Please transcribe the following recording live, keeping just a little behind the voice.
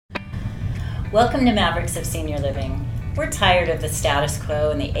Welcome to Mavericks of Senior Living. We're tired of the status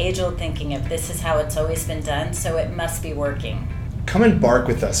quo and the age-old thinking of this is how it's always been done, so it must be working. Come embark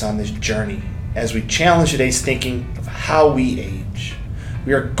with us on this journey as we challenge today's thinking of how we age.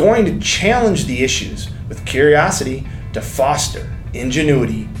 We are going to challenge the issues with curiosity to foster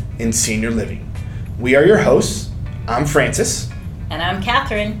ingenuity in senior living. We are your hosts. I'm Francis. And I'm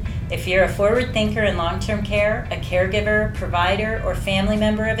Catherine. If you're a forward thinker in long-term care, a caregiver, provider, or family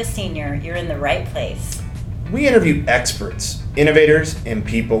member of a senior, you're in the right place. We interview experts, innovators, and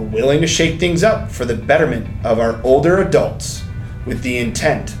people willing to shake things up for the betterment of our older adults with the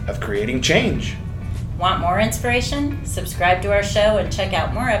intent of creating change. Want more inspiration? Subscribe to our show and check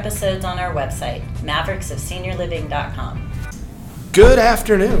out more episodes on our website, mavericksofseniorliving.com. Good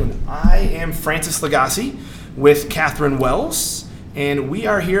afternoon. I am Francis Lagasse with Catherine Wells, and we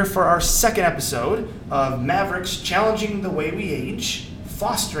are here for our second episode of Mavericks Challenging the Way We Age,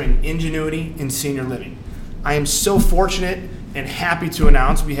 Fostering Ingenuity in Senior Living. I am so fortunate and happy to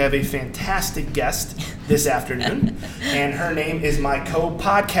announce we have a fantastic guest this afternoon, and her name is my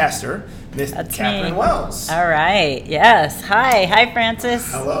co-podcaster, Miss Catherine Wells. All right. Yes. Hi,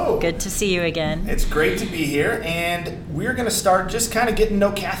 Francis. Hello. Good to see you again. It's great to be here, and we're going to start just kind of getting to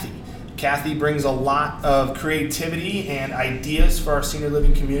know Kathy. Kathy brings a lot of creativity and ideas for our senior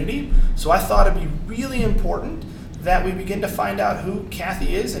living community, so I thought it'd be really important that we begin to find out who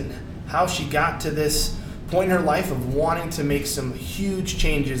Kathy is and how she got to this point in her life of wanting to make some huge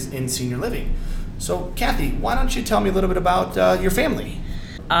changes in senior living. So, Kathy, why don't you tell me a little bit about your family?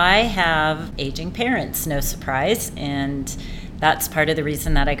 I have aging parents, no surprise, and that's part of the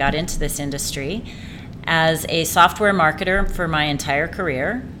reason that I got into this industry. As a software marketer for my entire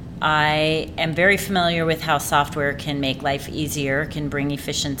career, I am very familiar with how software can make life easier, can bring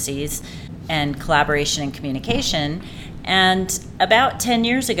efficiencies and collaboration and communication. And about 10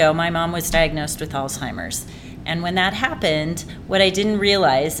 years ago, my mom was diagnosed with Alzheimer's. And when that happened, what I didn't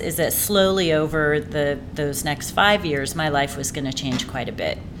realize is that slowly over those next 5 years, my life was going to change quite a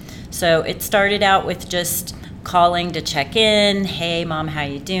bit. So it started out with just calling to check in. Hey, Mom, how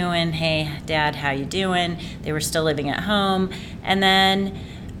you doing? Hey, Dad, how you doing? They were still living at home. And then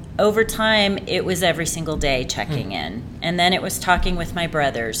over time, it was every single day checking in. And then it was talking with my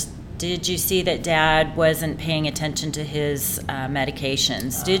brothers. Did you see that Dad wasn't paying attention to his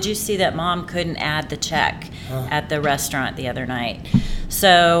medications? Did you see that Mom couldn't add the check at the restaurant the other night?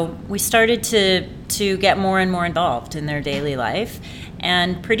 So we started to get more and more involved in their daily life.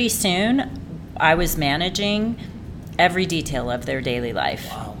 And pretty soon, I was managing every detail of their daily life.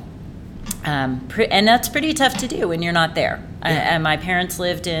 Wow. And that's pretty tough to do when you're not there. Yeah. My parents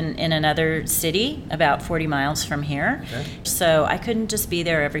lived in another city about 40 miles from here. Okay. So I couldn't just be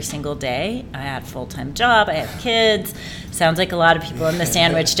there every single day. I had a full-time job. I had kids. Sounds like a lot of people in the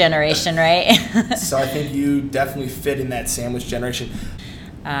sandwich generation, right? So I think you definitely fit in that sandwich generation.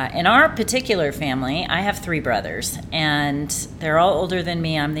 In our particular family, I have 3 brothers, and they're all older than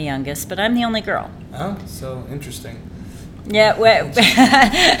me. I'm the youngest, but I'm the only girl. Oh, so interesting. Yeah,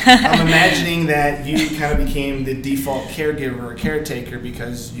 I'm imagining that you kind of became the default caregiver or caretaker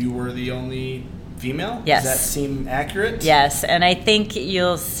because you were the only female? Yes. Does that seem accurate? Yes, and I think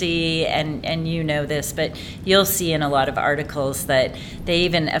you'll see, and you know this, but you'll see in a lot of articles that they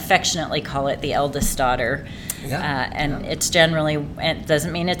even affectionately call it the eldest daughter. Yeah. It's generally, it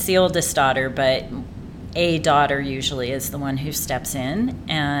doesn't mean it's the oldest daughter, but a daughter usually is the one who steps in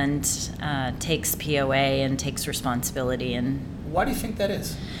and takes POA and takes responsibility. And why do you think that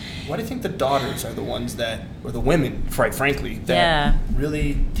is? Why do you think the daughters are the ones that, or the women, quite frankly, that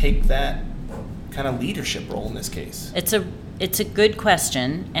really take that kind of leadership role in this case? It's a good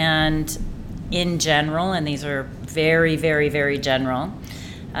question, and in general, and these are very, very, very general.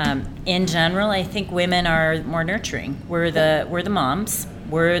 In general, I think women are more nurturing. We're the moms.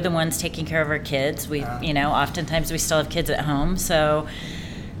 We're the ones taking care of our kids. We, oftentimes we still have kids at home, so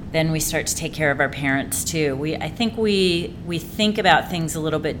then we start to take care of our parents too. I think we think about things a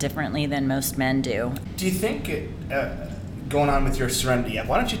little bit differently than most men do. Do you think, going on with your Serenity app,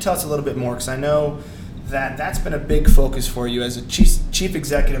 why don't you tell us a little bit more? Because I know that's been a big focus for you as a chief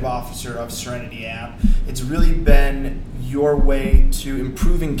executive officer of Serenity app. It's really been your way to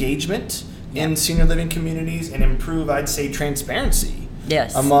improve engagement in senior living communities and improve, I'd say, transparency.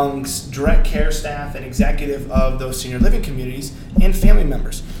 Yes. Amongst direct care staff and executive of those senior living communities and family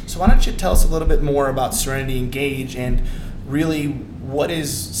members. So why don't you tell us a little bit more about Serenity Engage and really what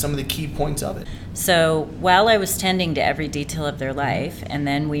is some of the key points of it? So while I was tending to every detail of their life, and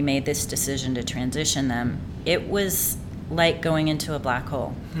then we made this decision to transition them, it was like going into a black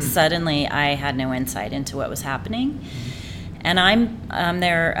hole. Suddenly I had no insight into what was happening. And I'm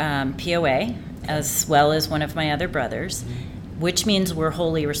their POA, as well as one of my other brothers, which means we're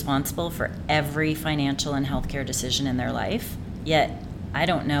wholly responsible for every financial and healthcare decision in their life. Yet I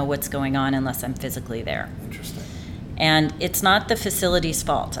don't know what's going on unless I'm physically there. Interesting. And it's not the facility's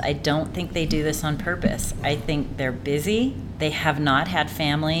fault. I don't think they do this on purpose. I think they're busy. They have not had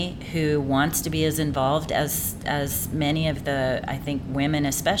family who wants to be as involved as many of the, I think, women,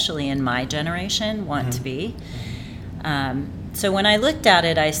 especially in my generation, want to be. So when I looked at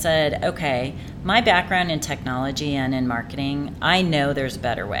it, I said, okay, my background in technology and in marketing, I know there's a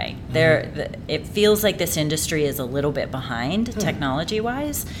better way. It feels like this industry is a little bit behind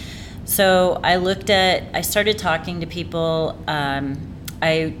technology-wise. So I started talking to people.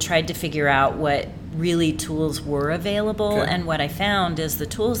 I tried to figure out what really tools were available, and what I found is the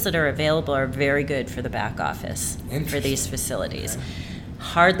tools that are available are very good for the back office for these facilities.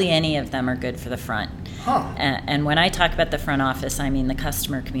 Hardly any of them are good for the front. And when I talk about the front office, I mean the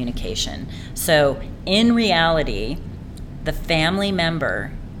customer communication. So in reality, the family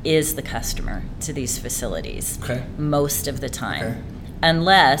member is the customer to these facilities most of the time,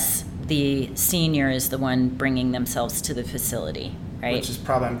 unless the senior is the one bringing themselves to the facility, right? Which is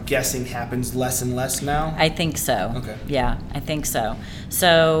probably, I'm guessing, happens less and less now? I think so. Okay. Yeah, I think so.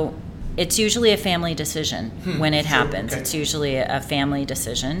 So it's usually a family decision when it happens. It's usually a family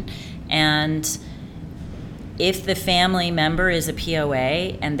decision. And if the family member is a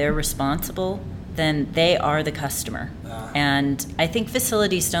POA and they're responsible, then they are the customer. And I think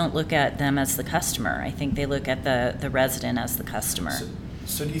facilities don't look at them as the customer. I think they look at the resident as the customer.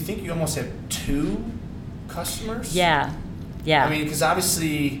 So do you think you almost have two customers? Yeah. I mean, because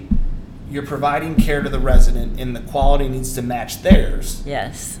obviously you're providing care to the resident and the quality needs to match theirs.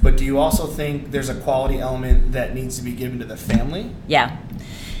 Yes. But do you also think there's a quality element that needs to be given to the family? Yeah.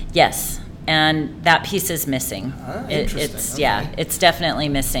 Yes. And that piece is missing. It's definitely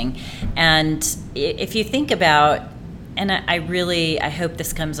missing. And if you think about, and I hope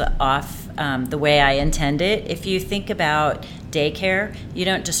this comes off the way I intend it, if you think about daycare, you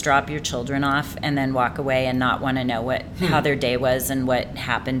don't just drop your children off and then walk away and not want to know how their day was and what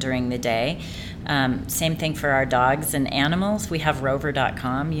happened during the day. Same thing for our dogs and animals. We have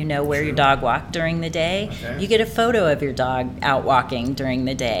rover.com. You know where your dog walked during the day. You get a photo of your dog out walking during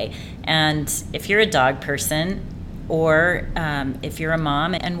the day. And if you're a dog person, or if you're a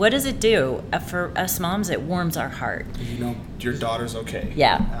mom, and what does it do? For us moms, it warms our heart. You know your daughter's okay.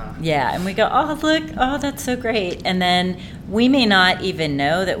 Yeah, and we go, oh, look, oh, that's so great. And then we may not even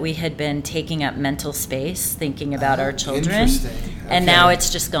know that we had been taking up mental space thinking about our children. And now it's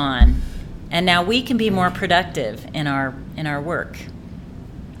just gone. And now we can be more productive in our work.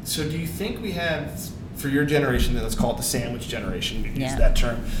 So do you think we have, for your generation, let's call it the sandwich generation, we use that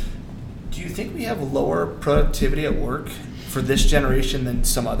term, do you think we have lower productivity at work for this generation than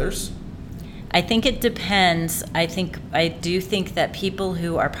some others? I think it depends. I do think that people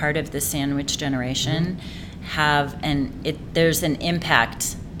who are part of the sandwich generation there's an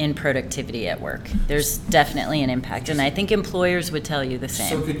impact in productivity at work. There's definitely an impact, and I think employers would tell you the same.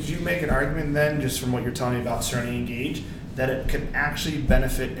 So could you make an argument then, just from what you're telling me about Serenity Engage, that it could actually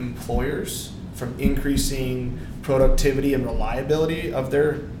benefit employers from increasing productivity and reliability of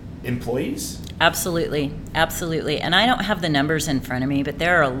their employees? Absolutely. And I don't have the numbers in front of me, but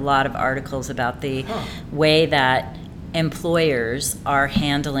there are a lot of articles about the way that employers are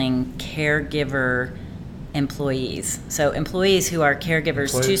handling caregiver employees. So employees who are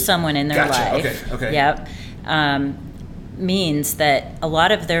caregivers to someone in their life. Okay. Yep. Means that a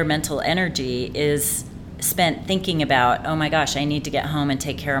lot of their mental energy is spent thinking about, oh my gosh, I need to get home and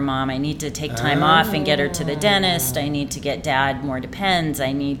take care of mom. I need to take time off and get her to the dentist. I need to get dad more Depends.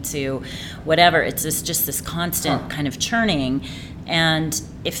 I need to whatever. It's just this constant kind of churning. And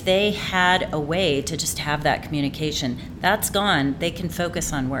if they had a way to just have that communication, that's gone. They can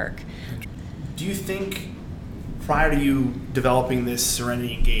focus on work. Do you think, prior to you developing this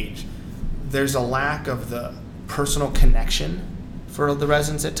Serenity Engage, there's a lack of the personal connection for the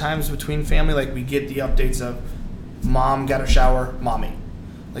residents at times between family? Like, we get the updates of mom got a shower, mommy.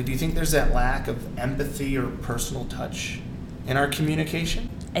 Like, do you think there's that lack of empathy or personal touch in our communication?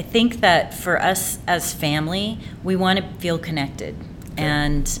 I think that for us as family, we want to feel connected.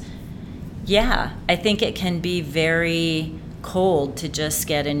 And yeah, I think it can be very cold to just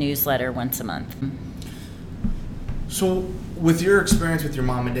get a newsletter once a month. So with your experience with your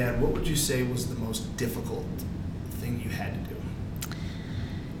mom and dad, what would you say was the most difficult thing you had to do?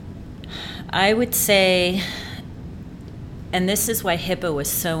 I would say, and this is why HIPAA was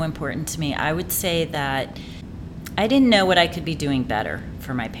so important to me, I would say that I didn't know what I could be doing better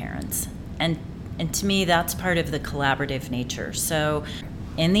for my parents. And And to me, that's part of the collaborative nature. So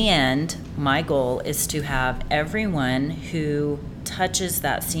in the end, my goal is to have everyone who touches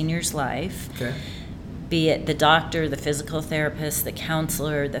that senior's life, be it the doctor, the physical therapist, the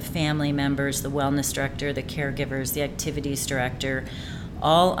counselor, the family members, the wellness director, the caregivers, the activities director,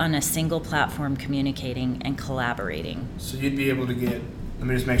 all on a single platform communicating and collaborating. So you'd be able to get, let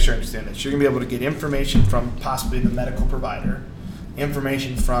me just make sure I understand this. You're going to be able to get information from possibly the medical provider,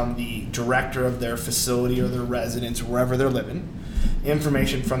 information from the director of their facility or their residence, wherever they're living,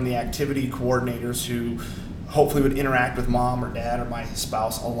 information from the activity coordinators who hopefully would interact with mom or dad or my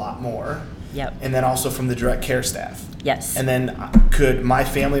spouse a lot more. Yep. And then also from the direct care staff. Yes. And then could my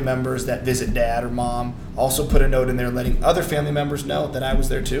family members that visit dad or mom also put a note in there letting other family members know that I was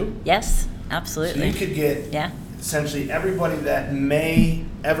there too? Yes, absolutely. So you could get essentially everybody that may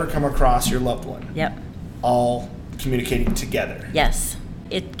ever come across your loved one. Yep. All communicating together. Yes.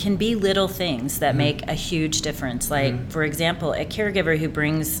 It can be little things that make a huge difference. Like, for example, a caregiver who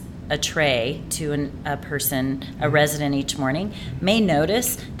brings a tray to a person, a resident each morning, may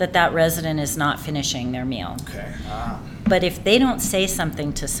notice that that resident is not finishing their meal. Okay. But if they don't say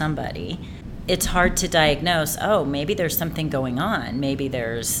something to somebody, it's hard to diagnose, oh, maybe there's something going on. Maybe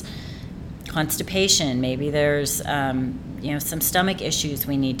there's constipation. Maybe there's some stomach issues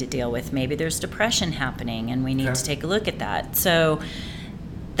we need to deal with. Maybe there's depression happening and we need to take a look at that. So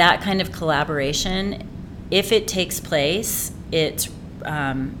that kind of collaboration, if it takes place, it's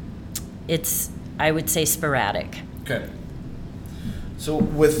I would say sporadic. Okay. So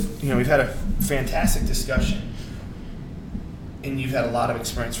with, we've had a fantastic discussion, and you've had a lot of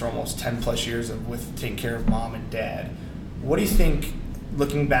experience for almost 10 plus years with taking care of mom and dad. What do you think,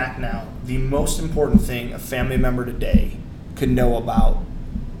 looking back now, the most important thing a family member today could know about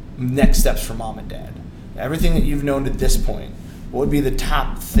next steps for mom and dad? Everything that you've known to this point, what would be the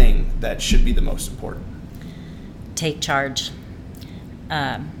top thing that should be the most important? Take charge.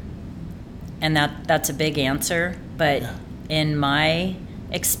 And that's a big answer, but in my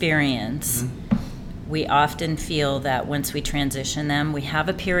experience, we often feel that once we transition them, we have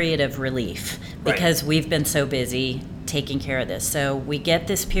a period of relief because we've been so busy taking care of this. So we get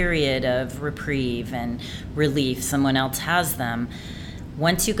this period of reprieve and relief. Someone else has them.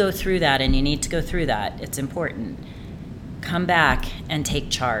 Once you go through that, and you need to go through that, it's important. Come back and take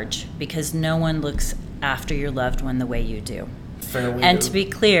charge, because no one looks after your loved one the way you do. And to be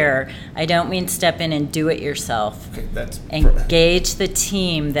clear, I don't mean step in and do it yourself. Okay, engage the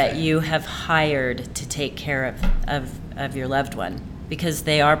team that you have hired to take care of your loved one, because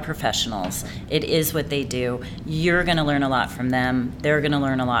they are professionals. It is what they do. You're going to learn a lot from them. They're going to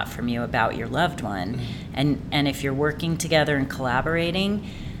learn a lot from you about your loved one. And if you're working together and collaborating,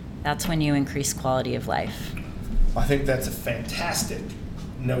 that's when you increase quality of life. I think that's a fantastic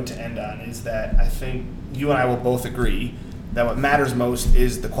note to end on, is that I think you and I will both agree that what matters most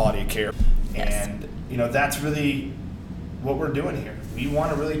is the quality of care. Yes. And, that's really what we're doing here. We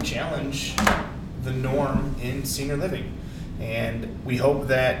want to really challenge the norm in senior living. And we hope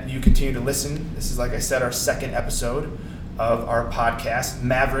that you continue to listen. This is, like I said, our second episode of our podcast,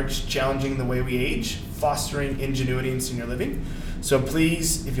 Mavericks Challenging the Way We Age, Fostering Ingenuity in Senior Living. So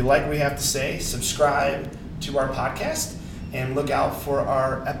please, if you like what we have to say, subscribe to our podcast and look out for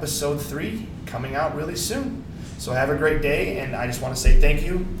our episode 3 coming out really soon. So have a great day, and I just want to say thank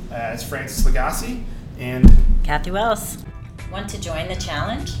you. It's Francis Lagasse and Kathy Wells. Want to join the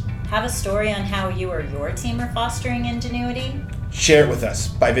challenge? Have a story on how you or your team are fostering ingenuity? Share it with us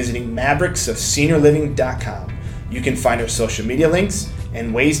by visiting mavericksofseniorliving.com. You can find our social media links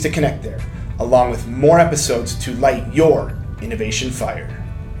and ways to connect there, along with more episodes to light your innovation fire.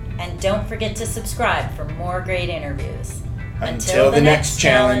 And don't forget to subscribe for more great interviews. Until the next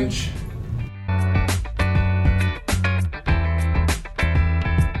challenge.